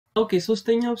ኦኬ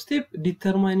ሶስተኛው ስቴፕ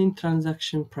ዲተርማይኒንግ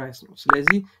ትራንዛክሽን ፕራይስ ነው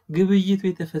ስለዚህ ግብይቱ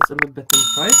የተፈጸመበትን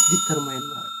ፕራይስ ዲተርማይን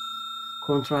ማለት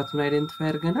ኮንትራክቱን አይደንቲፋይ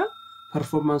አድርገናል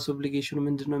ፐርፎርማንስ ኦብሊጌሽኑ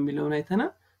ምንድነው የሚለውን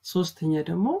አይተናል ሶስተኛ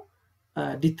ደግሞ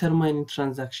ዲተርማይኒንግ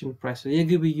ትራንዛክሽን ፕራይስ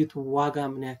የግብይቱ ዋጋ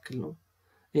ምን ያክል ነው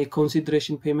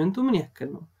የኮንሲደሬሽን ፔመንቱ ምን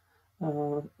ያክል ነው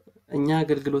እኛ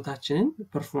አገልግሎታችንን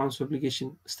ፐርፎርማንስ ኦብሊጌሽን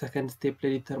ሰከንድ ስቴፕ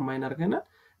ላይ ዲተርማይን አድርገናል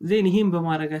ዜን ይሄን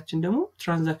በማረጋችን ደግሞ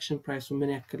ትራንዛክሽን ፕራይሱ ምን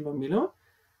ያክል ነው የሚለው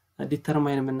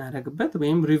ዲተርማይን የምናደርግበት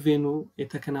ወይም ሪቬኑ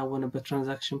የተከናወነበት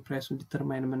ትራንዛክሽን ፕራይሱን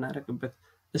ዲተርማይን የምናደርግበት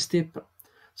ስቴፕ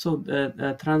so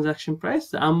transaction price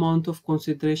the amount of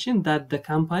consideration that the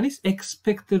company is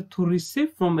expected to receive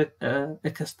from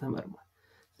a customer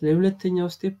ለሁለተኛው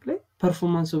ስቴፕ ላይ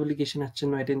performance obligation አችን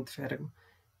ነው አይደንቲፋይ አድርገን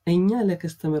እኛ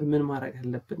ለከስተመር ምን ማድረግ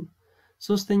አለብን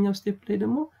ሶስተኛው ስቴፕ ላይ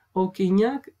ደግሞ ኦኬ እኛ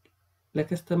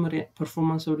ለከስተመር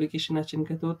performance obligation አችን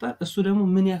ከተወጣ እሱ ደግሞ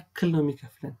ምን ያክል ነው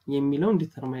የሚከፍለን የሚለውን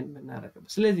ዲተርማይን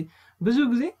እናደርጋለን ስለዚህ ብዙ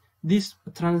ጊዜ this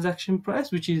transaction price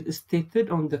which is stated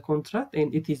on the contract and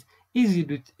it is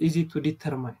easy to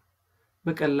determine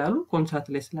በቀላሉ ኮንትራክት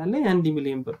ላይ ስላለ 1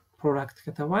 ሚሊዮን ብር ፕሮዳክት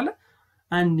ከተባለ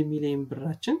 1 ሚሊዮን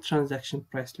ብራችን ትራንዛክሽን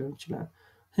ፕራይስ ሊሆን ይችላል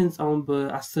ህንጻውን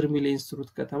በ10 ሚሊዮን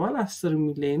ስሩት ከተባለ 10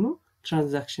 ሚሊዮኑ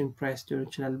ትራንዛክሽን ፕራይስ ሊሆን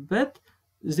ይችላል but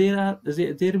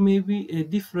there may be a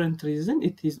different reason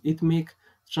it make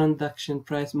transaction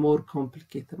price more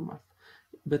complicated ማለት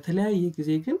በተለያየ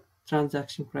ጊዜ ግን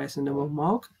transaction price እንደው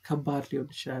ማወቅ ከባድ ሊሆን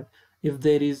ይችላል if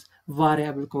there is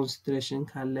variable consideration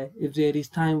ካለ if there is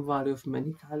time value of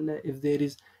money ካለ if there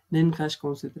is non cash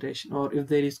consideration or if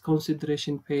there is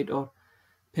consideration paid or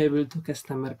payable to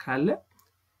customer ካለ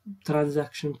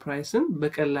transaction price-ን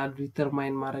በቀላሉ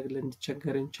ዲተርማይን ማድረግ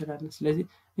ልንቸገር እንችላለን ስለዚህ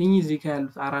እዚህ ጋር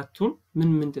ያሉት አራቱን ምን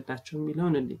ምንድናቸው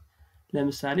የሚለውን እንዴ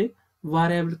ለምሳሌ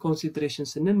variable consideration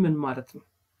ስንል ምን ማለት ነው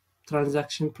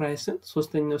transaction price-ን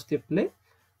ሶስተኛው ስቴፕ ላይ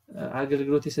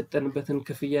አገልግሎት የሰጠንበትን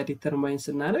ክፍያ ዲተርማይን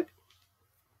ስናደርግ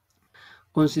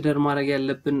consider ማድረግ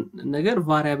ያለብን ነገር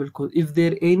variable if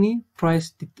there any price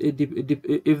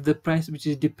if the price which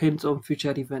is depends on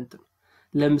future event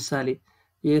ለምሳሌ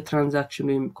የትራንዛክሽን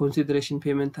ወይም consideration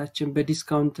paymentአችን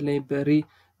በዲስካውንት ላይ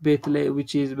በሪቤት ላይ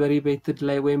which is በሪቤትድ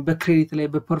ላይ ወይም በክሬዲት ላይ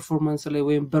በፐርፎርማንስ ላይ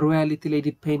ወይም በሮያሊቲ ላይ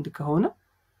ዲፔንድ ከሆነ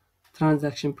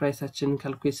ትራንዛክሽን ፕራይሳችንን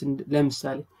ካልኩሌት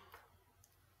ለምሳሌ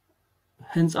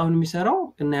ህንጻውን የሚሰራው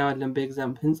እናያለን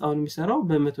በኤግዛምፕል ህንጻውን የሚሰራው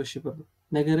በ100,000 ብር ነው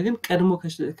ነገር ግን ቀድሞ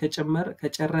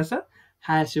ከጨረሰ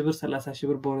 20,000 ብር 30,000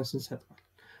 ብር ቦነስ እንሰጣለን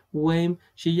ወይም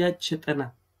ሽያጭ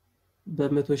ሸጠናል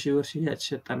በ100,000 ብር ሽያጭ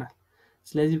ሸጠናል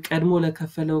ስለዚህ ቀድሞ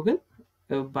ለከፈለው ግን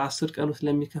በ10 ቀን ውስጥ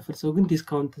ለሚከፍል ሰው ግን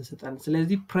ዲስካውንት እንሰጣለን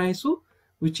ስለዚህ ፕራይሱ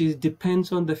which is depends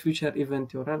on the future event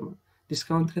ይወራል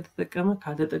ዲስካውንት ከተጠቀመ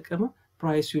ካልተጠቀመ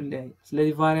ፕራይሱ ይለያያል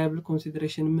ስለዚህ variable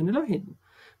consideration የምንለው ይሄ ነው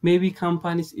maybe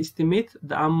companies estimate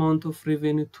the amount of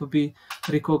revenue to be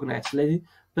recognized ስለዚህ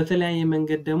በተለያየ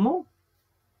መንገድ ደግሞ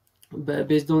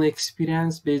based on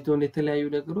experience based on የተለያዩ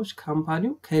ነገሮች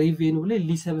ካምፓኒው ከሪቬኒው ላይ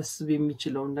ሊሰበስብ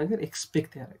የሚችለው ነገር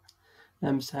ኤክስፔክት ያደርጋል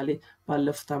ለምሳሌ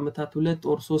ባለፉት አመታት 2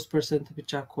 or 3%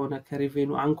 ብቻ ከሆነ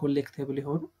ከሪቬኒው አንኮሌክቴብል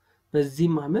ይሆን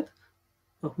በዚህም አመት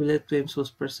 2 ወይም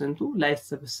 3%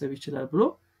 ላይሰበሰብ ይችላል ብሎ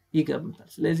ይገምታል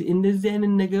ስለዚህ እነዚህ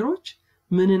አይነት ነገሮች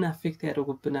ምንን አፌክት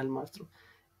ያደርጉብናል ማለት ነው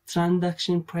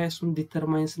transaction price-ን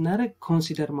ዲተርማይን ስናደርግ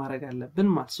ኮንሲደር ማድረግ አለብን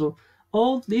ማለት ነው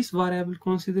all these variable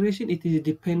consideration it is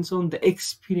depends on the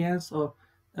experience of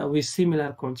with similar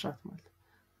contract ማለት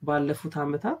ባለፉት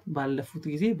አመታት ባለፉት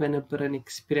ጊዜ በነበረን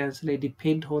ኤክስፒሪየንስ ላይ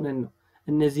ዲፔንድ ሆነን ነው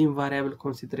እነዚህን variable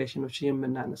considerationዎች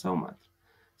የምናነሳው ማለት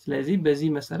ስለዚህ በዚህ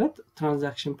መሰረት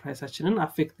ትራንዛክሽን ፕራይሳችንን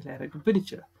አፌክት ሊያደርግብን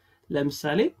ይችላል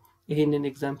ለምሳሌ ይሄንን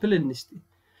ኤግዛምፕል እንስቲ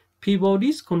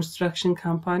Peabody's construction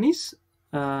companies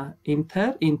enter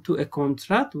into a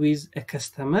contract with a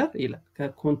customer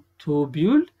to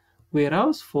build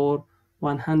warehouse for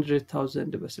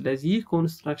 100,000 ብር ስለዚህ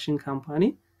construction company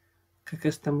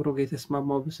ከከስተመሩ ጋር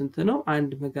የተስማማው በስንት ነው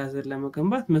አንድ መጋዘን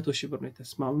ለመገንባት 100,000 ብር ነው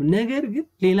የተስማማው ነገር ግን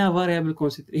ሌላ variable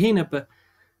consider ይሄ ነበር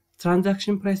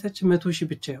ትራንዛክሽን ፕራይሳችን 100,000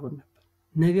 ብቻ ይሆን ነበር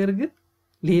ነገር ግን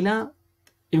ሌላ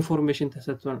ኢንፎርሜሽን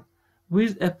ተሰጥቷል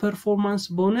with a performance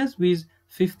bonus with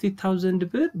 50,000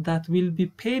 ብር that will be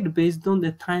paid based on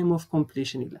the time of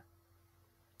completion ይላል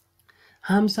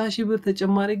 50,000 ብር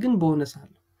ተጨማሪ ግን ቦነስ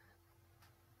አለ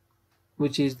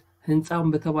which is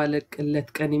ህንጻውን በተባለቀለት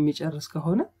ቀን የሚጨርስ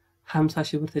ከሆነ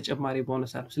 50,000 ብር ተጨማሪ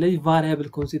ቦነስ አለ ስለዚህ variable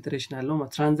consideration አለው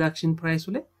ትራንዛክሽን ፕራይሱ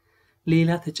ላይ ሌላ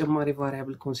ተጨማሪ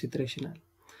variable consideration አለ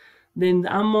then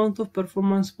the amount of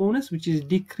performance bonus which is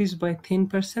decreased by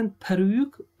 10%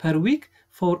 per week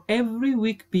for every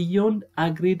week beyond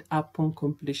agreed upon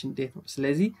completion date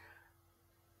ስለዚህ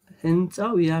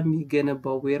ህንጻው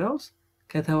የሚገነባው warehouse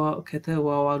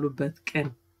ከተዋዋሉበት ቀን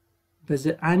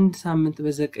አንድ ሳምንት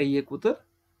በዘቀየ ቁጥር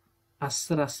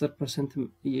 10%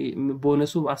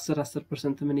 ቦነሱ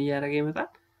 10% ምን እያደረገ ይመጣል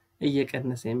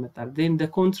እየቀነሰ ይመጣል then the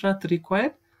contract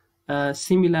required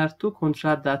similar to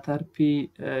contract that RP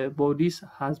bodies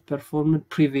has performed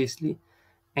previously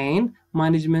and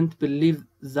management believe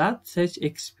that such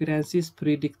experience is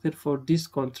predicted for this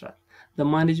contract the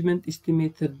management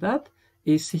estimated that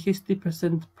a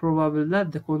 60% probable that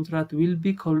the contract will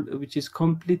be which is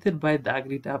completed by the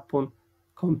agreed upon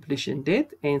completion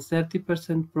date and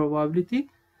 30% probability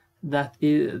that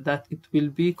it will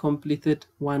be completed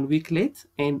 1 week late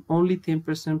and only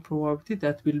 10% probability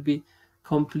that will be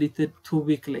completed 2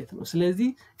 week late ነው ስለዚህ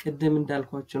ቀደም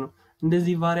እንዳልኳችሁ ነው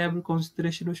እንደዚህ variable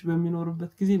considerations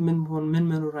በሚኖርበት ጊዜ ምን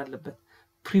መኖር አለበት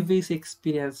previous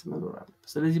experience መኖር አለበት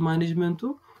ስለዚህ ማኔጅመንቱ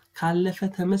ካለፈ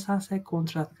ተመሳሳይ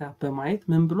ኮንትራክት ጋር በማየት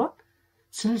ምን ብሏል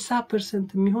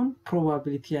 60% የሚሆን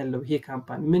probability ያለው ይሄ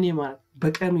ካምፓኒ ምን ይማል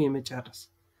በቀኑ የመጨረስ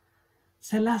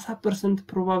 30%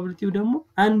 probability ደግሞ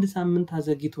አንድ ሳምንት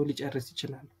አዘግይቶ ሊጨርስ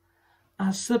ይችላል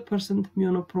 10%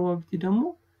 የሚሆነው probability ደግሞ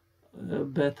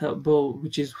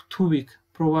which is 2 week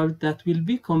probability that will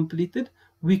be completed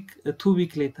 2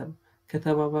 week later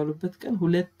ከተባባሉበት ቀን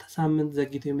 2 ሳምንት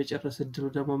ዘግይቶ የመጨረስ እድሉ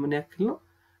ደግሞ ምን ያክል ነው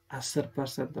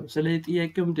 10% ነው ስለዚህ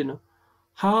ጥያቄው ምንድነው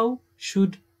how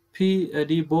should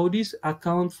the bodies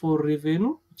account for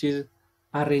revenue which is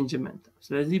arrangement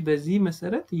ስለዚህ በዚህ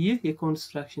መሰረት ይህ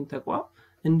የኮንስትራክሽን ተቋም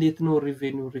እንዴት ነው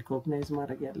revenue recognize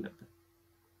ማድረግ ያለበት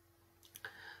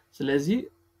ስለዚህ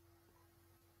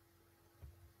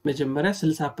መጀመሪያ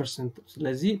 60%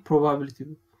 ስለዚህ probability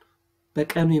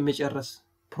በቀኑ የመጨረስ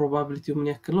probability ምን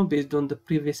ያክል ነው based on the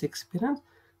previous experience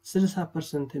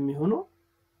 60% የሚሆነው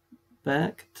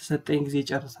በተሰጠኝ ጊዜ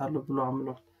ይጨርሳሉ ብሎ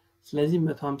አምኗል ስለዚህ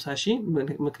 150,000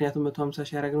 ምክንያቱም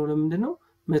 150,000 ያረጋግነው ለምንድነው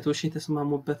 100,000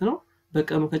 ተስማሙበት ነው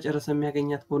በቀኑ ከጨረሰ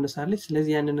የሚያገኛት ቦነስ አለች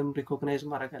ስለዚህ ያንንም ሪኮግናይዝ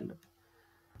ማድረግ አለበት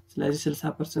ስለዚህ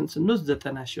 60% ስንወስድ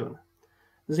 90,000 ይሆናል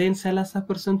ዜን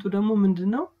 30% ደግሞ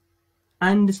ምንድነው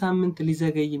አንድ ሳምንት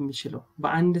ሊዘገይ የሚችለው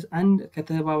በአንድ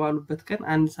ከተባባሉበት ቀን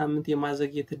አንድ ሳምንት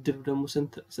የማዘግየት እድሉ ደግሞ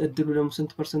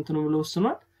ስንት ፐርሰንት ነው ብሎ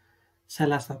ወስኗል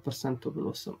 30% ብሎ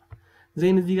ወስኗል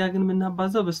ዜን እዚህ ጋር ግን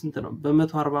ምናባዛው በስንት ነው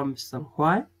በ145 ነው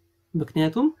why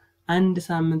ምክንያቱም አንድ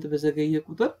ሳምንት በዘገየ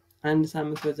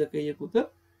ቁጥር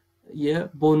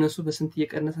የቦነሱ በስንት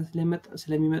እየቀነሰ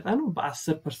ስለሚመጣ ነው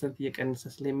በ10% እየቀነሰ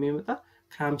ስለሚመጣ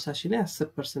ከ50,000 ላይ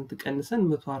 10% ቀንሰን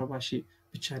 140,000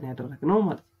 ብቻ ነው ያደረግነው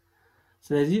ማለት ነው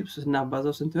ስለዚህ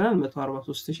ስናባዛው ስንት ይሆናል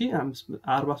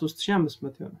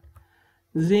 143,500 ይሆናል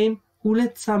ዜን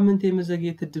 2 ሳምንት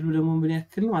የመዘግየት እድሉ ደግሞ ምን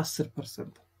ያክል ነው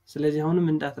 10% ስለዚህ አሁንም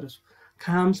እንዳትረሱ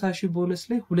ከ50,000 ቦነስ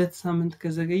ላይ 2 ሳምንት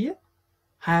ከዘገየ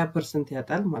 20%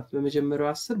 ያጣል ማለት በመጀመሪያው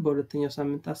 10 በሁለተኛው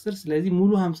ሳምንት 10 ስለዚህ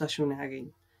ሙሉ 50,000 ነው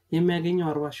ያገኘው የሚያገኘው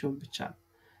 40,000 ብቻ ነው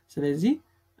ስለዚህ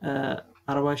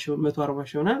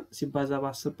 140,000 ሆነ ሲባዛ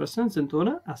በ10% ስንት ሆነ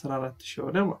 14,000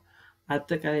 ሆነ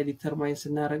አጠቃላይ ዲተርማይን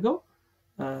ስናደርገው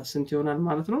ስንት ይሆናል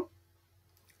ማለት ነው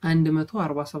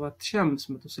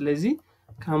 147,500 ስለዚህ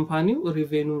ካምፓኒው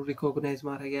ሪቬኒው ሪኮግናይዝ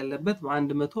ማድረግ ያለበት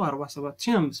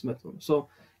በ147,500 ነው so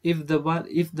if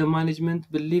the management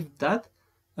believe that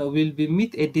will be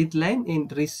meet a deadline and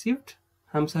received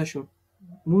 50,000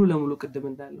 ሙሉ ለሙሉ ቅድም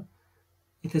እንዳለው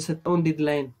የተሰጠውን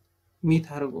ዴድላይን ሚት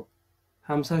አድርጎ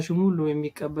 50,000 ሙሉ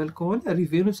የሚቀበል ከሆነ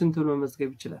ሪቬኒው ስንት ነው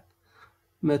መዝገብ ይችላል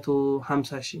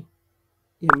 150,000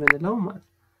 የምንለው ማለት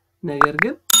ነገር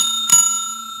ግን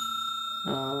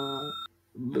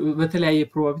በተለያየ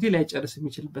ፕሮባቢሊቲ ላይ ጨርስ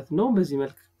የሚችልበት ነው በዚህ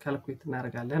መልኩ ካልኩሌት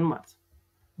እናደርጋለን ማለት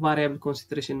variable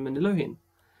consideration ምንለው ይሄ ነው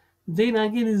then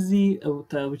again እዚህ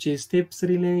which is step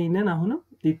 3 ላይ ነን አሁንም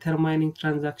determining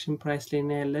transaction price ላይ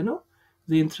ነው ያለነው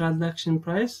the transaction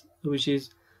price which is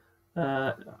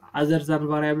other than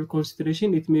variable consideration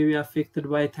it may be affected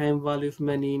by time value of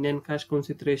money non-cash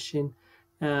consideration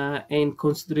and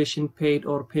consideration paid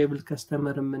or payable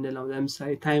customer ምንለው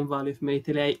ለምሳሌ time value of money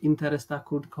የተለያየ interest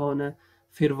accrued ከሆነ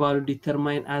fair value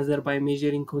determine either by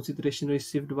measuring consideration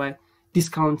received by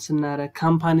discounts እናረ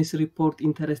companies report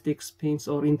interest expense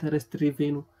or interest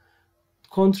revenue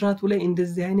ኮንትራክቱ ላይ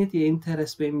እንደዚህ አይነት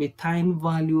የኢንተረስት ወይም የታይም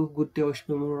ቫልዩ ጉዳዮች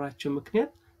በመኖራቸው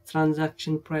ምክንያት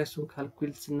ትራንዛክሽን ፕራይሱን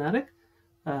ካልኩሌት ስናደርግ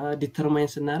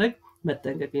ዲተርማይን ስናደርግ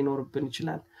መጠንቀቅ ይኖርብን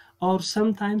ይችላል or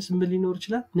sometimes ምን ሊኖር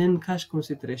ይችላል non cash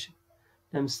consideration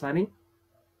ለምሳሌ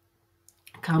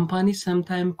companies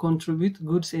sometimes contribute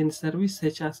goods and service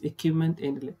such as equipment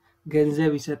and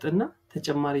ገንዘብ ይሰጥና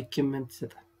ተጨማሪ equipment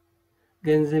ይሰጣል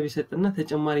ገንዘብ ይሰጥና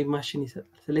ተጨማሪ ማሽን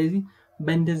ይሰጣል ስለዚህ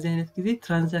በእንደዚህ አይነት ጊዜ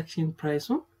ትራንዛክሽን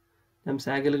ፕራይሱን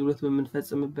ለምሳሌ አገልግሎት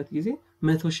በመንፈጽምበት ጊዜ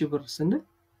 100,000 ብር ስንል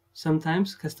sometimes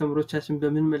ከስተመሮቻችን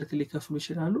በምን መልኩ ሊከፍሉ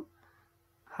ይችላሉ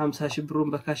 50,000 ብሩን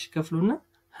በካሽ ይከፍሉና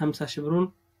 50,000 ብሩን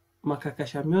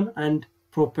ማካካሻ የሚሆን አንድ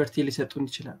ፕሮፐርቲ ሊሰጡን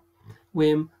ይችላል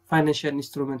ወይም ፋይናንሻል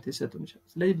ኢንስትሩመንት ሊሰጡን ይችላል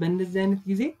ስለዚህ በእነዚህ አይነት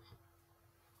ጊዜ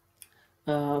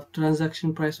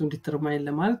ትራንዛክሽን ፕራይሱን ዲተርማይን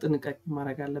ለማለት ጥንቃቄ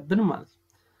ማድረግ አለብን ማለት ነው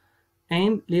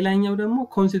and ሌላኛው ደግሞ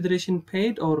consideration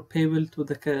paid or payable to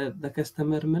the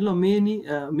customer ምንለው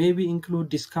maybe include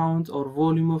discount or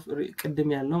volume of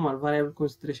ቅድም ያለው ማለት variable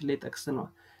consideration ላይ ጠቅሰናል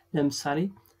ለምሳሌ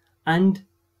አንድ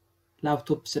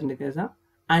ላፕቶፕ ስንገዛ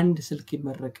አንድ ስልክ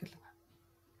ይመረቅልናል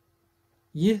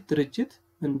ይህ ድርጅት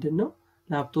ምንድነው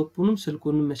ላፕቶፑንም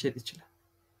ስልኩንም መሸጥ ይችላል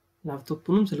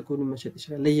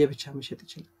ለየብቻ መሸጥ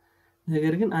ይችላል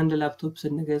ነገር ግን አንድ ላፕቶፕ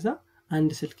ስንገዛ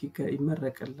አንድ ስልክ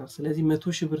ይመረቅልናል ስለዚህ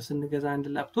 100,000 ብር ስንገዛ አንድ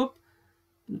ላፕቶፕ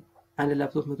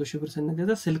 100,000 ብር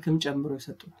ስንገዛ ስልክም ጨምሮ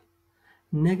ይሰጡናል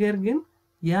ነገር ግን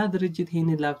ያ ድርጅት ይሄን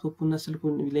ላፕቶፑና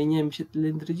ስልኩን ለኛ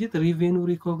የሚሸጥልን ድርጅት ሪቬኒው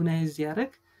ሪኮግናይዝ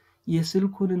ያደርግ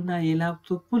የስልኩንና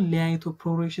የላፕቶፑን ለያይቶ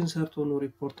ፕሮሬሽን ሰርቶ ነው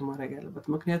ሪፖርት ማድረግ ያለበት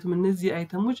ምክንያቱም እነዚህ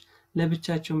አይተሞች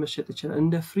ለብቻቸው መሸጥ ይችላል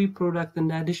እንደ ፍሪ ፕሮዳክት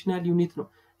እንደ አዲሽናል ዩኒት ነው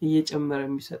እየጨመረ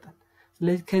የሚሰጣል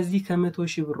ስለዚህ ከዚህ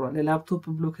ከ100,000 ብር ለላፕቶፕ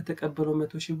ብሎ ከተቀበለው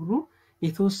 100,000 ብሩ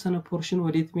የተወሰነ ፖርሽን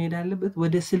ወዴት መሄድ አለበት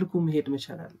ወደ ስልኩ መሄድ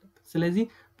መቻል አለበት ስለዚህ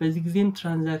በዚህ ጊዜም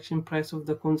ትራንዛክሽን ፕራይስ ኦፍ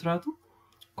ዘ ኮንትራክቱ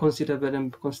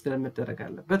ኮንሲደር መደረግ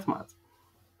አለበት ማለት ነው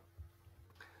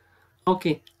ኦኬ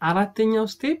አራተኛው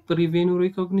ስቴፕ ሪቬኒው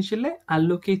ሪኮግኒሽን ላይ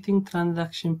allocating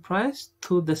transaction price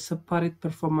to the separate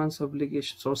performance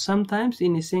obligation so sometimes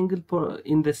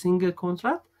in the single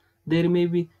contract there may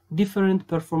be different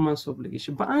performance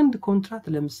obligation በአንድ ኮንትራክት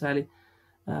ለምሳሌ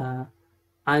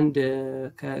አንድ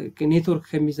ከኔትወርክ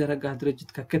ከሚዘረጋ ድርጅት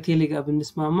ከቴሌ ጋር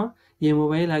ብንስማማ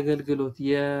የሞባይል አገልግሎት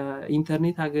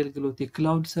የኢንተርኔት አገልግሎት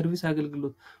የክላውድ ሰርቪስ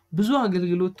አገልግሎት ብዙ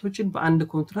አገልግሎቶችን በአንድ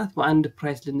ኮንትራክት በአንድ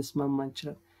ፕራይስ ልንስማማ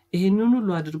እንችላለን ይሄንን ሁሉ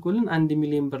አድርጎልን 1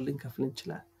 ሚሊዮን ብር ልንከፍል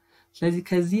እንችላለን ስለዚህ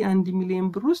ከዚህ 1 ሚሊዮን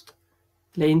ብር ውስጥ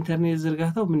ለኢንተርኔት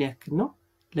ዝርጋታው ምን ያክል ነው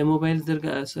ለሞባይል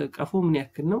ቀፎ ምን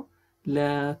ያክል ነው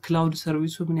ለክላውድ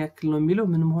ሰርቪሱ ምን ያክል ነው የሚለው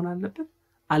ምን መሆን አለበት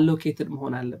allocated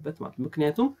መሆን አለበት ማለት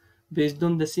ምክንያቱም based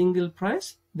on the single price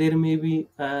there may be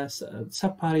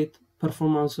separate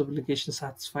performance obligation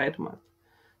satisfied ማለት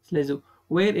ስለዚህ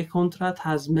where a contract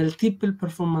has multiple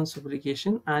performance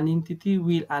obligation an entity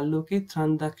will allocate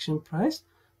transaction price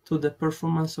to the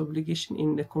performance obligation in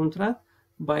the contract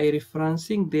by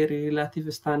referencing their relative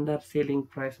standard selling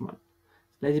price ማለት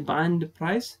ስለዚህ በአንድ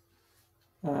ፕራይስ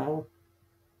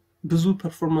ብዙ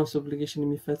performance obligation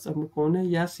የሚፈጸሙ ከሆነ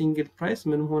ያ single price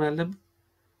ምን መሆን አለበት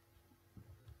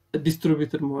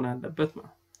distributed መሆን አለበት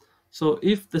ማለት so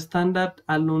if the standard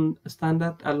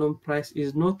alone price is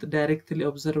not directly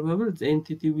observable the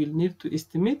entity will need to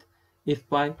estimate it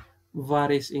by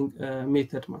various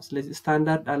method ማለት ስለዚህ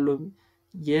standard alone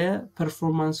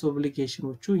የፐርፎርማንስ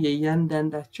ኦብሊጌሽኖቹ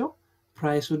የእያንዳንዳቸው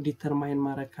ፕራይሱን ዲተርማይን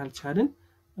ማድረግ ካልቻልን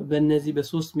በእነዚህ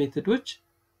በሶስት ሜተዶች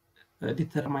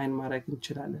ዲተርማይን ማድረግ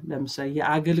እንችላለን ለምሳሌ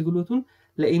የአገልግሎቱን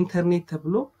ለኢንተርኔት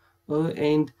ተብሎ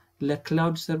and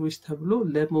ለክላውድ ሰርቪስ ተብሎ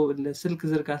ለስልክ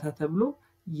ዝርጋታ ተብሎ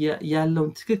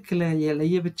ያለውን ትክክለኛ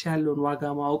ለየብቻ ያለውን ዋጋ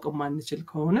ማወቅ ማንችል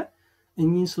ከሆነ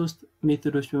እኚህ ሶስት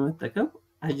ሜተዶች በመጠቀም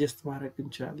አጀስት ማድረግ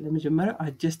እንችላለን ለመጀመሪያው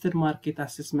adjusted market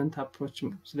assessment approach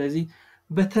ነው ስለዚህ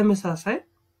በተመሳሳይ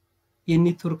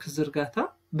የኔትወርክ ዝርጋታ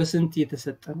በስንት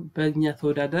የተሰጠ ነው በእኛ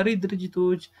ተወዳዳሪ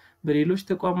ድርጅቶች በሌሎች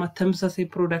ተቋማት ተመሳሳይ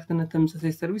ፕሮዳክት እና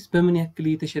ተመሳሳይ ሰርቪስ በምን ያክል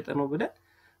እየተሸጠ ነው ብለን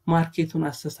ማርኬቱን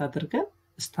አሰስ አድርገን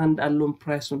ስታንድ አሎን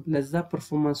ፕራይሱን ለዛ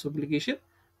ፐርፎርማንስ ኦብሊጌሽን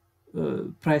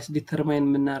ፕራይስ ዲተርማይን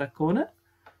የምናደርግ ከሆነ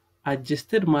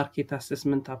adjusted market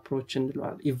assessment approach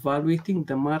እንለዋለን evaluating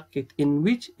the market in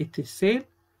which it is sell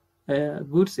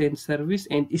goods and service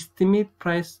and estimate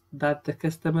price that the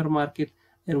customer market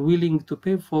are willing to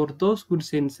pay for those goods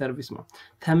and service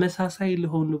ተመሳሳይ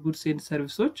ለሆኑ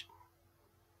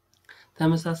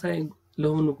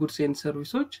goods and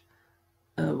services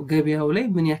ገበያው ላይ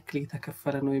ምን ያክል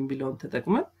የተከፈለ ነው የሚለውን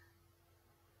ተጠቅመን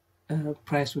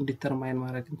ፕራይሱን ዲተርማይን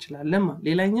ማድረግ እንችላለን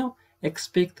ሌላኛው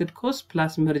expected cost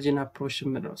plus margin approach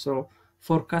ነው so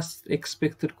forecast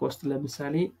expected cost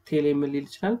ለምሳሌ ቴሌ ምን ሊል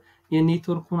ይችላል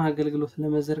የኔትወርኩን አገልግሎት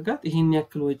ለመዘርጋት ይሄን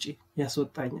ያክል ወጪ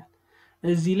ያስወጣኛል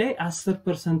እዚህ ላይ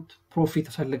 10% ፕሮፊት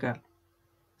ፈልጋለሁ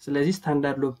ስለዚህ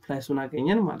ስታንዳርድ ሎው ፕራይሱን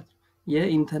አገኘን ማለት ነው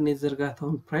የኢንተርኔት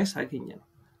ዝርጋታውን ፕራይስ አገኘን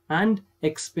and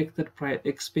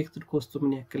expected cost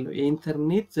ምን ያክል ነው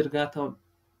የኢንተርኔት ዝርጋታውን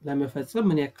ለመፈጸም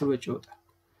ምን ያክል ወጪ ይወጣል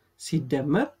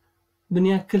ሲደመር ምን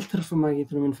ያክል ትርፍ ማግኘት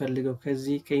ነው የምንፈልገው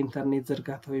ከዚህ ከኢንተርኔት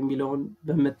ዝርጋታው የሚለውን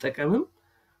በመጠቀምም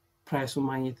ፕራይሱ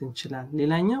ማግኘት እንችላለን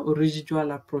ሌላኛው ሬዚጁዋል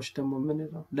አፕሮች ደግሞ ምን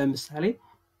ነው ለምሳሌ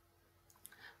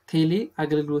ቴሌ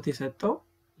አገልግሎት የሰጠው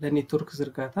ለኔትወርክ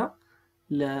ዝርጋታ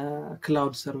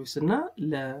ለክላውድ ሰርቪስ እና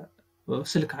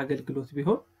ለስልክ አገልግሎት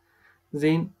ቢሆን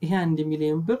ዜን ይሄ 1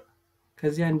 ሚሊዮን ብር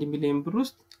ከዚህ 1 ሚሊዮን ብር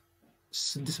ውስጥ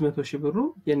 600,000 ብሩ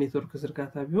የኔትወርክ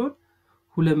ዝርጋታ ቢሆን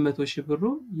 200,000 ብሩ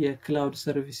የክላውድ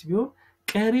ሰርቪስ ቢሆን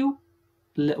ቀሪው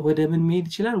ወደ ምን መሄድ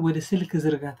ይችላል ወደ ስልክ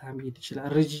ዝርጋታ መሄድ ይችላል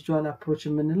ሬጂጁዋል አፕሮች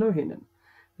የምንለው ይሄንን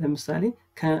ለምሳሌ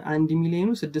ከ1 ሚሊዮኑ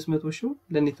 600,000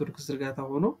 ለኔትወርክ ዝርጋታ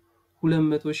ሆኖ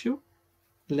 200,000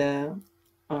 ለ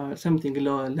something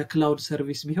ለክላውድ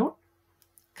ሰርቪስ ቢሆን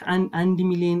ከ1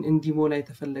 ሚሊዮን እንዲሞላ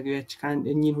የተፈለገው ያቺ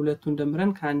እኚህን ሁለቱን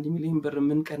ደምረን ከ1 ሚሊዮን ብር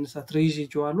ምን ቀንሳት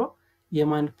ሬጂጁዋሏ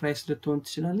የማን ፕራይስ ልትሆን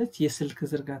ትችላለች የስልክ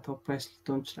ዝርጋታው ፕራይስ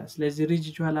ልትሆን ትችላለች ስለዚህ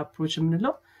ሬጂጁዋል አፕሮች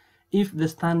የምንለው if the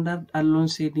standard alone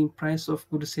selling price of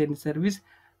goods and service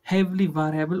heavily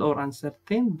variable or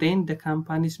uncertain then the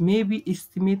companies may be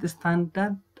estimate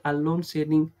standard alone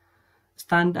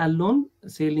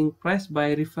selling price by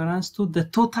reference to the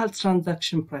total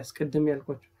transaction price ቀደም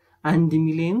ያልኳችሁ 1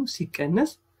 ሚሊዮን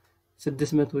ሲቀነስ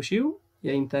 600,000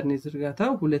 የኢንተርኔት ዝርጋታ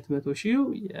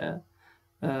 200,000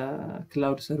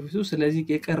 ክላውድ ሰርቪሱ ስለዚህ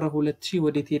የቀረ 2,000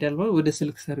 ወዴት ይሄዳል ማለት ወደ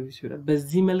ስልክ ሰርቪስ ይሄዳል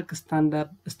በዚህ መልክ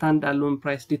ስታንድ አሎን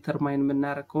ፕራይስ ዲተርማይን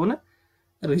የምናደርግ ከሆነ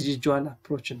ሬጂጁዋል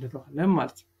አፕሮች እንለዋለን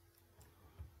ማለት ነው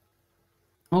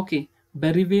ኦኬ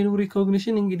በሪቬኒው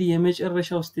ሪኮግኒሽን እንግዲህ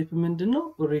የመጨረሻው ስቴፕ ምንድነው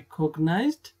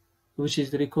recognized which is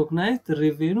recognized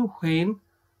revenue when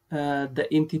the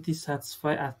entity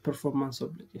satisfy at performance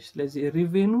obligation ስለዚህ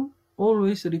revenue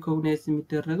always recognized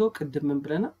የሚደረገው ቅድም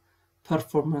ብለናል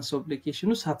performance obligation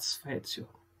satisfied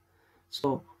ሲሆን so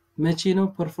መቼ ነው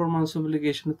performance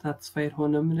obligation satisfied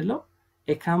ሆነ ምንለው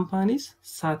a company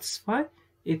satisfy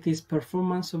it is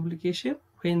performance obligation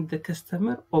when the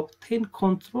customer obtain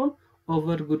control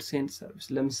over goods and service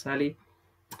ለምሳሌ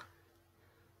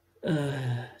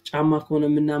ጫማ ከሆነ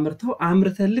ምናመርተው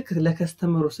አምርተልክ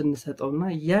ለከስተመሩ ስንሰጠውና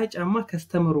ያ ጫማ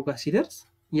ከስተመሩ ጋር ሲደርስ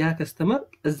ያ ከስተመር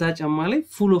እዛ ጫማ ላይ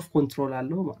full of control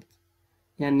አለው ማለት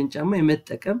ያንን ጫማ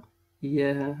የመጠቀም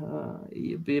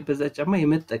በዛ ጫማ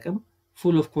የመጠቀም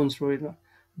full of control ነው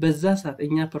በዛ ሰዓት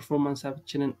እኛ performance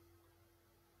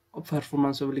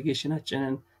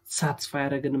obligationአችንን satisfy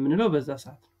አደረግን ምንለው በዛ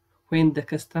ሰዓት when the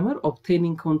customer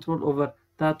obtaining control over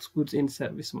that goods and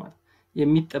service ማለት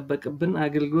የሚጠበቅብን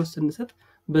አገልግሎት ስንሰጥ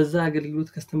በዛ አገልግሎት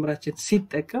ከስተመራችን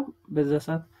ሲጠቀም በዛ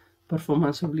ሰዓት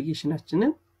performance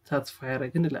obligationአችንን satisfy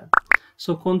አደረግን ይላል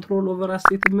so control over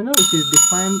asset ምንለው it is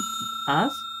defined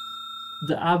as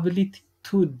the ability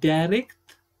to direct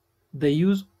the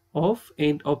use of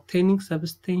and obtaining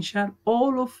substantial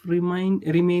all of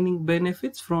remaining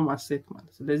benefits from asset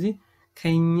ማለት ስለዚህ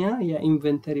ከኛ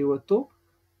የኢንቨንተሪ ወጥቶ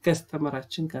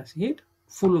ከስተመራችን ጋር ሲሄድ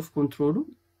full of control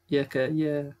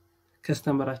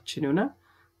የከስተመራችን ይሆናል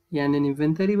ያንን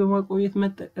ኢንቨንተሪ በማቆየት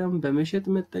መጠቀም በመሸጥ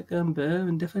መጠቀም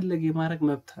እንደፈለገ የማድረግ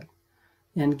መብት አለ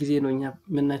ያን ጊዜ ነው እኛ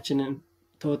ምናችንን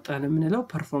ተወጣለ ምንለው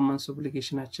performance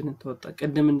obligationአችንን ተወጣ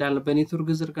ቀደም እንዳለ በኔትወርክ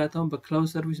ዝርጋታው በክላውድ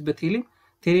ሰርቪስ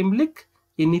በቴሌም ልክ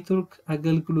የኔትወርክ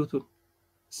አገልግሎቱን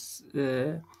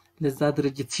ለዛ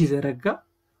ድርጅት ሲዘረጋ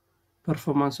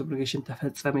performance obligation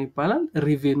ተፈጸመ ይባላል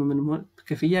revenue ምን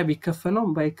ክፍያ ቢከፈለው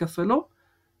ባይከፈለው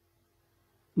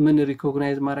ምን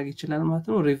recognize ማድረግ ይችላል ማለት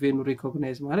ነው revenue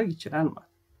recognize ማድረግ ይችላል ማለት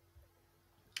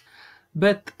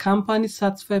but companies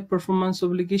satisfy performance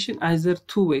obligation either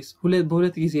two ways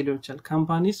በሁለት ጊዜ ሊሆን ይችላል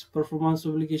companies performance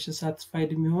obligation satisfied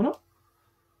የሚሆነው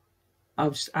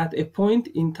at a point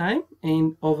in time and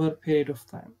over period of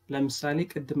time ለምሳሌ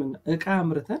ቅድምና እቃ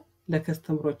አምርተን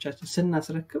ለከስተመሮቻችን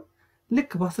ስናስረክብ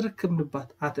ልክ ባስረክብንበት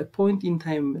at a point in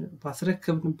time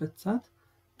ባስረክብንበት ሰዓት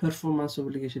performance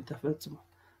obligation ተፈጽሟል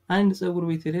አንድ ጸጉር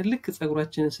ቤት ሄደን ልክ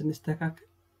ጸጉራችንን ስንስተካከል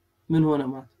ምን ሆነ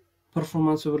ማለት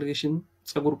performance obligation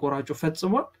ጸጉር ቆራጮ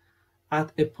ፈጽሟል at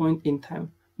a point in time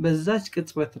በዛች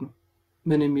ቅጽበት ነው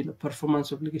ምን የሚለው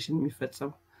performance obligation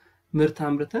የሚፈጸመው ምርት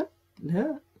አምርተን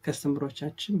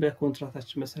ለከስተመሮቻችን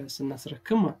በኮንትራክታችን መሰረት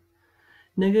ስናስረክብ ማለት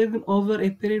ነገር ግን over a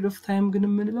period of time ግን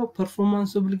ምንለው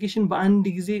performance obligation በአንድ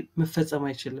ጊዜ መፈጸም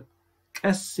አይችልም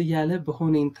ቀስ ያለ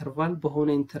በሆነ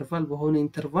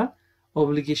ኢንተርቫል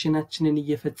ኦብሊጌሽናችንን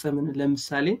እየፈጸምን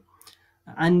ለምሳሌ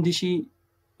 1000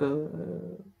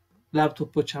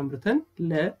 ላፕቶፖች አምርተን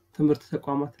ለትምህርት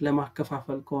ተቋማት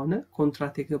ለማከፋፈል ከሆነ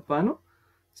ኮንትራክት የገባ ነው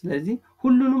ስለዚህ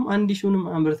ሁሉንም 1000ንም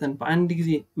አምርተን በአንድ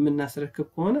ጊዜ የምናስረክብ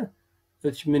ከሆነ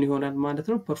ምን ይሆናል ማለት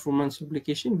ነው performance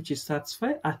obligation which is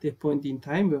satisfied at a point in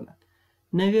time ይሆናል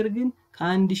ነገር ግን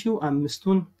ከ1000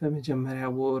 5ቱን በመጀመሪያ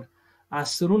ወር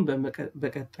 10ን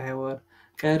በቀጣይ ወር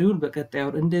ቀሪውን በቀጣይ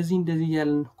ወር እንደዚህ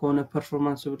ያለን ከሆነ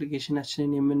performance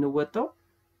obligationአችንን የምንወጣው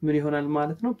ምን ይሆናል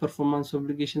ማለት ነው performance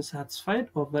obligation satisfied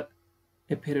over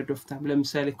a period of time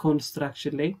ለምሳሌ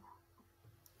ኮንስትራክሽን ላይ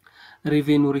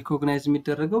revenue recognize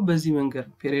የሚደረገው በዚህ መንገድ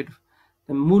period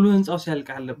ሙሉ ህንጻው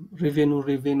ሲያልቃል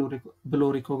revenue ብሎ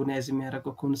recognize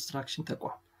የሚያደርገው construction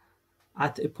ተቋም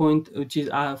at a point which is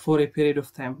for a period of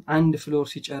time and floor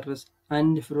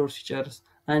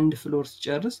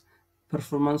ሲጨርስ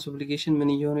performance obligation ምን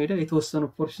ይሆነ ይላል የተወሰነ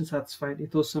portion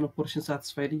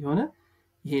satisfied ይሆነ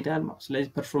ይሄዳል ማለት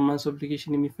ስለዚህ performance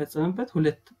obligation የሚፈጸምበት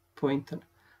ሁለት ፖይንት ነው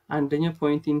አንደኛው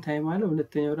point in time አለ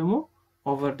ሁለተኛው ደግሞ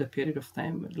over the period of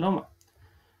time ነው ማለት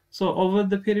So over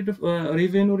the period of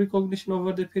revenue recognition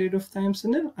over the period of time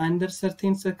ስንል under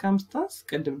certain circumstance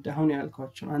ቀደም አሁን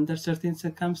ያልኳችሁ under certain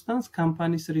circumstance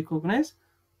companies recognize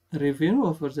revenue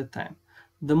over the time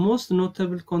the most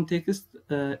notable context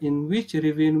in which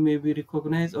revenue may be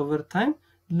recognized over time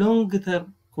long term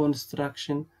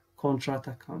construction contract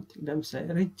accounting ለምሳሌ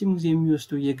ረጅም ጊዜ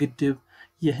የሚወስዱ የግድብ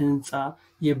የህንጻ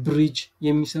የብሪጅ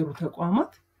የሚሰሩ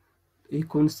ተቋማት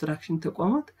የኮንስትራክሽን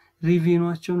ተቋማት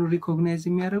ሪቬኑዋቸውን ሪኮግናይዝ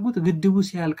የሚያደርጉት ግድቡ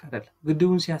ሲያልቅ አይደለም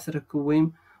ግድቡን ሲያስረክቡ ወይም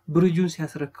ብሪጁን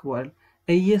ሲያስረክቡዋል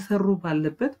እየሰሩ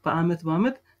ባለበት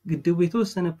በአመት ግድቡ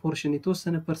የተወሰነ ፖርሽን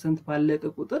የተወሰነ ፐርሰንት ባለቀ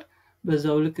ቁጥር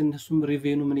በዛው ልክ እነሱም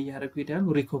ሪቬኑ ምን ያደርጉ ይላሉ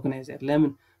ሪኮግናይዝ ያለ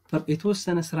ለምን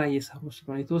የተወሰነ ስራ እየሰሩ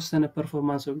ስለሆነ የተወሰነ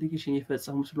ፐርፎርማንስ ኦብሊጌሽን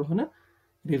እየፈጸሙ ስለሆነ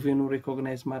ሪቬኑ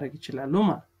ሪኮግናይዝ ማድረግ ይችላሉ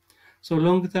ማለት So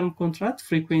long-term contract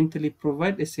frequently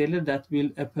provide a seller that will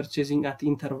purchasing at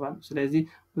interval. ስለዚህ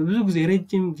ብዙ ጊዜ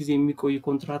ረጅም ጊዜ የሚቆይ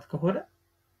ኮንትራክት ከሆነ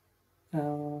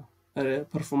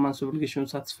performance obligation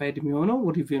satisfied የሚሆነው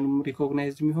revenue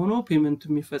recognized የሚሆነው payment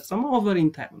የሚፈጸመው over in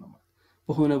time ነው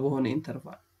በሆነ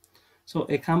interval. So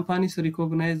a company's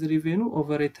recognized revenue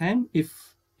over a time if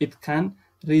it can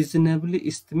reasonably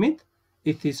estimate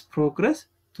its progress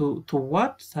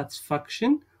toward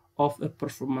satisfaction of a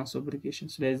performance obligation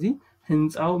ስለዚህ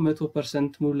ህንጻው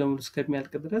 100% ሙሉ ለሙሉ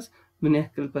እስከሚያልቅ ድረስ ምን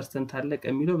ያክል ፐርሰንት አለቀ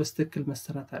የሚለው በስትክክል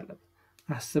መሰራት አለበት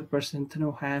 10%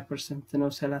 ነው 20% ነው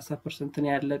 30% ነው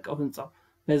ያለቀው ህንጻው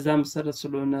በዛ መሰረት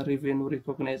ስለሆነ revenue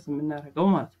recognize የምናደርገው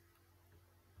ማለት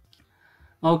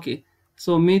ኦኬ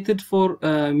so method for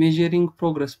measuring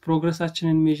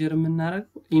progressአችንን measure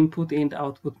የምናደርገው input and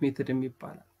output method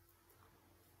የሚባላል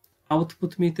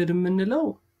output method የምንለው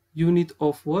unit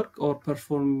of work or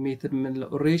performed method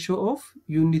ratio of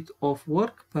unit of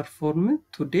work performed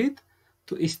to date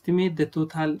to estimate the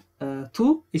total to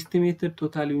estimated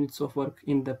total units of work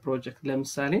in the project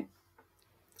ለምሳሌ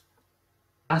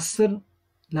 10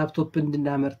 ላፕቶፕ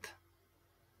እንድናመርት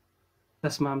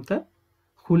ተስማምተን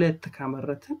ሁለት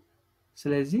ካመረትን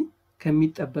ስለዚህ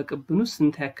ከሚጠበቅብን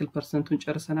ስንት ያክል ፐርሰንቱን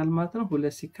ጨርሰናል ማለት ነው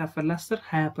 2 ሲካፈል 10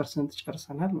 20%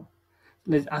 ጨርሰናል ማለት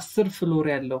ስለዚህ 10 ፍሎር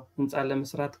ያለው ህንጻ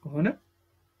ለመስራት ከሆነ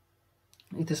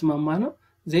የተስማማነው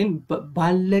ዜን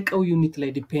ባለቀው ዩኒት ላይ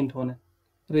ዲፔንድ ሆነ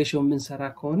ሬሺዮ ምን ሰራ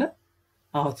ከሆነ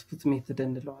አውትፑት ሜተድ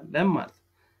እንለዋለን ማለት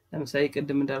ለምሳሌ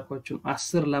ቅድም እንዳልኳችሁ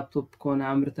 10 ላፕቶፕ ከሆነ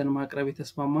አምርተን ማቅረብ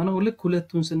የተስማማነው ልክ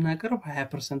ሁለቱን ስናቀርብ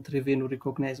 20% ሬቬኑ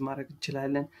ሪኮግናይዝ ማድረግ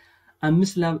እንችላለን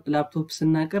 5 ላፕቶፕ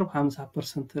ስናቀርብ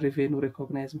 50% ሬቬኑ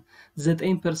ሪኮግናይዝ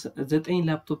 9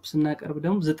 ላፕቶፕ ስናቀርብ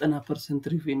ደግሞ 90%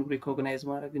 ሬቬኑ ሪኮግናይዝ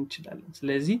ማድረግ እንችላለን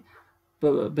ስለዚህ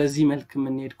በዚህ መልክ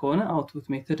ምን ሄድ ከሆነ አውትፑት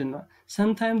ሜተድ ነው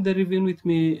sometimes the revenue it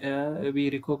may be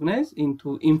recognized into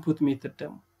input method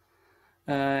ደግሞ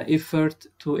effort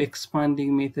to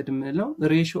expanding method ምንለው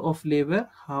ratio of labor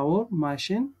hour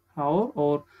machine hour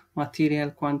or material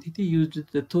quantity used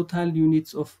the total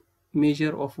units of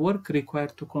measure of work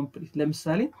required to complete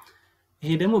ለምሳሌ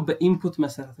ይሄ ደግሞ በኢንፑት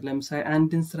መሰረት ለምሳሌ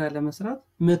አንድን ስራ ለመስራት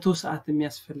 100 ሰዓት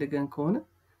የሚያስፈልገን ከሆነ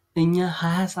እኛ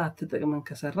 20 ሰዓት ተጠቅመን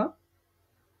ከሰራ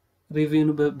ሬቬኑ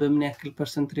በምን ያክል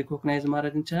ፐርሰንት ሪኮግናይዝ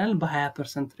ማድረግ እንችላለን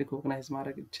በ20% ሪኮግናይዝ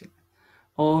ማድረግ እንችላለን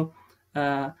ኦር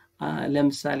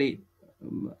ለምሳሌ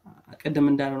ቀደም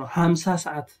እንዳለው 50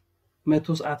 ሰዓት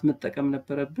 100 ሰዓት መጠቀም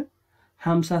ነበረብን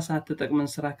 50 ሰዓት ተጠቅመን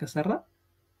ስራ ከሰራ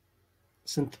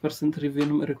ስንት ፐርሰንት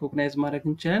ሬቬኑ ሪኮግናይዝ ማድረግ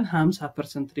እንችላለን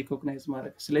 50% ሪኮግናይዝ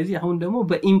ማድረግ ስለዚህ አሁን ደግሞ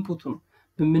በኢንፑት ነው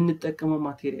በምንጠቀመው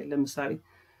ማቴሪያል ለምሳሌ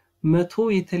 100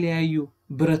 የተለያዩ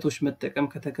ብረቶች መጠቀም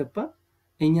ከተገባ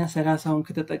እኛ 30ውን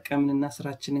ከተጠቀምንና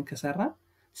ስራችንን ከሰራ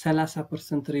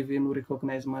 30% ሬቬኑ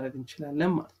ሪኮግናይዝ ማድረግ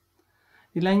እንችላለን ማለት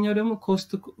ሌላኛው ደግሞ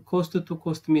cost to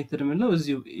cost ሜተድ ምንለው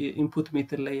እዚሁ ኢንፑት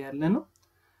ሜተድ ላይ ያለ ነው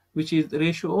which is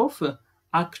ratio of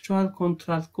actual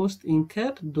contract cost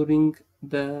incurred during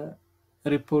the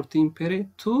reporting period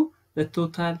to the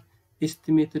total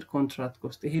estimated contract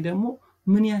cost ይሄ ደግሞ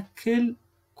ምን ያክል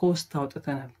ኮስት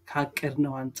አውጥተናል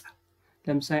ካቀድነው አንፃር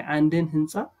ለምሳሌ አንድን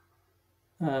ህንጻ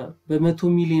በ100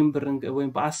 ሚሊዮን ብር ወይም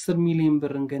በ10 ሚሊዮን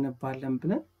ብር እንገነባለን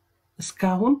ብለን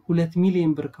እስካሁን 2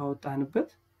 ሚሊዮን ብር ካወጣንበት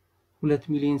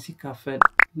 2 ሚሊዮን ሲካፈል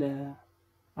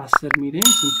ለ10 ሚሊዮን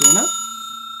ስንት ይሆናል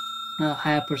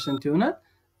 20% ይሆናል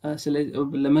ስለዚህ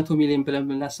ለ100 ሚሊዮን ብለን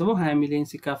ብናስበው 20 ሚሊዮን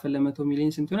ሲካፈል ለ100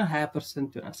 ሚሊዮን ስንት ይሆናል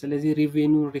 20% ይሆናል ስለዚህ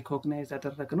ሪቬኒው ሪኮግናይዝ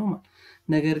አደረግነው ማለት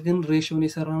ነገር ግን ሬሺዮን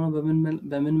የሰራነው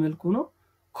በምን መልኩ ነው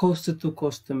ኮስት ቱ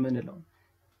ኮስት ምንለው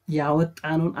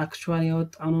ያወጣነውን አክቹዋሊ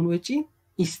ያወጣነውን ወጪ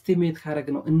ኢስቲሜት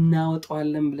ካረግነው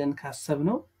እናወጣዋለን ብለን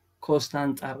ካሰብነው ኮስት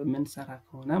አንፃር ምንሰራ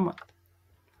ከሆነ ማለት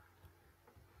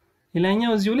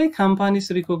ሌላኛው እዚሁ ላይ companies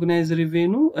recognize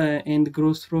revenue and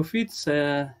gross profits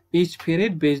each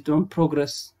period based on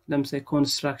progress ለምሳሌ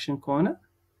construction ከሆነ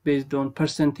based on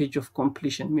percentage of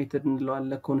completion method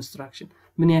እንለዋለን construction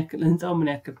ምን ያክል ህንጻው ምን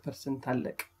ያክል ፐርሰንት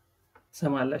አለቀ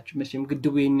ሰማላችሁ መቼም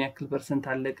ግድቡ የኛ ያክል ፐርሰንት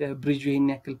አለቀ ብሪጁ የኛ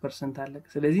ያክል ፐርሰንት አለቀ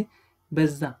ስለዚህ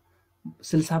በዛ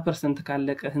 60%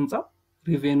 ካለቀ ህንጻው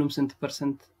revenue ስንት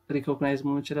ፐርሰንት recognize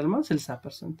መሆን ይችላል ማለት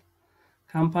 60%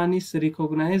 Companies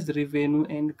recognize revenue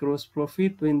and gross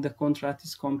profit when the contract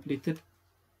is completed.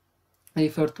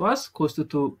 Referred to as cost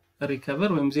to recover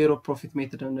when zero profit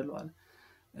method እንለዋለን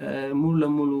ሙሉ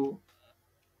ለሙሉ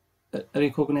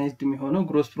recognized የሚሆነው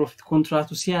gross profit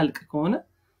ኮንትራክቱ ሲያልቅ ከሆነ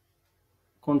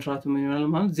ኮንትራክቱ ምን ይሆናል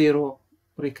ማለት ዜሮ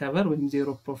recover when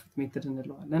zero profit method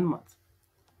እንለዋለን ማለት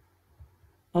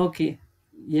ኦኬ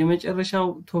የመጨረሻው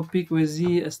ቶፒክ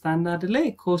በዚህ ስታንዳርድ ላይ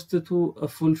cost to a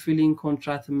fulfilling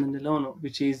contract የምንለው ነው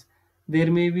which is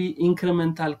there may be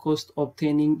incremental cost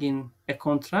obtaining in a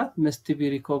contract must be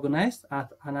recognized as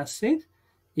an asset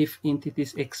if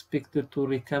entities expected to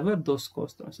recover those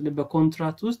costs ስለዚህ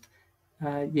በኮንትራክት ውስጥ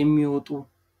የሚወጡ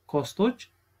ኮስቶች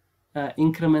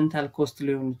incremental cost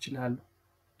ሊሆኑ ይችላሉ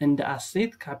እንደ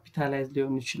asset capitalized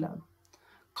ሊሆኑ ይችላሉ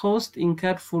Cost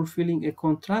incurred fulfilling a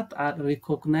contract are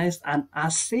recognized an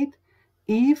asset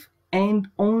if and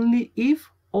only if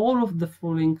all of the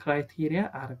following criteria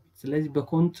are met. ስለዚህ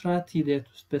በኮንትራክት ሂደት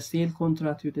ውስጥ በሴል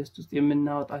ኮንትራክት ሂደት ውስጥ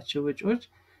የምናወጣቸው ወጪዎች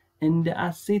እንደ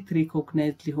አሴት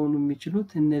ሪኮግናይዝድ ሊሆኑ የሚችሉት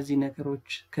እነዚህ ነገሮች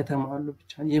ከተሟሉ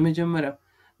ብቻ ነው የመጀመሪያው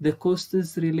the cost is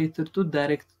related to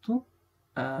direct to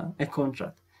a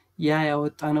contract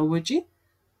ያወጣነው ወጪ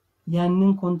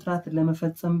ያንን ኮንትራክት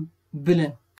ለመፈጸም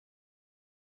ብለን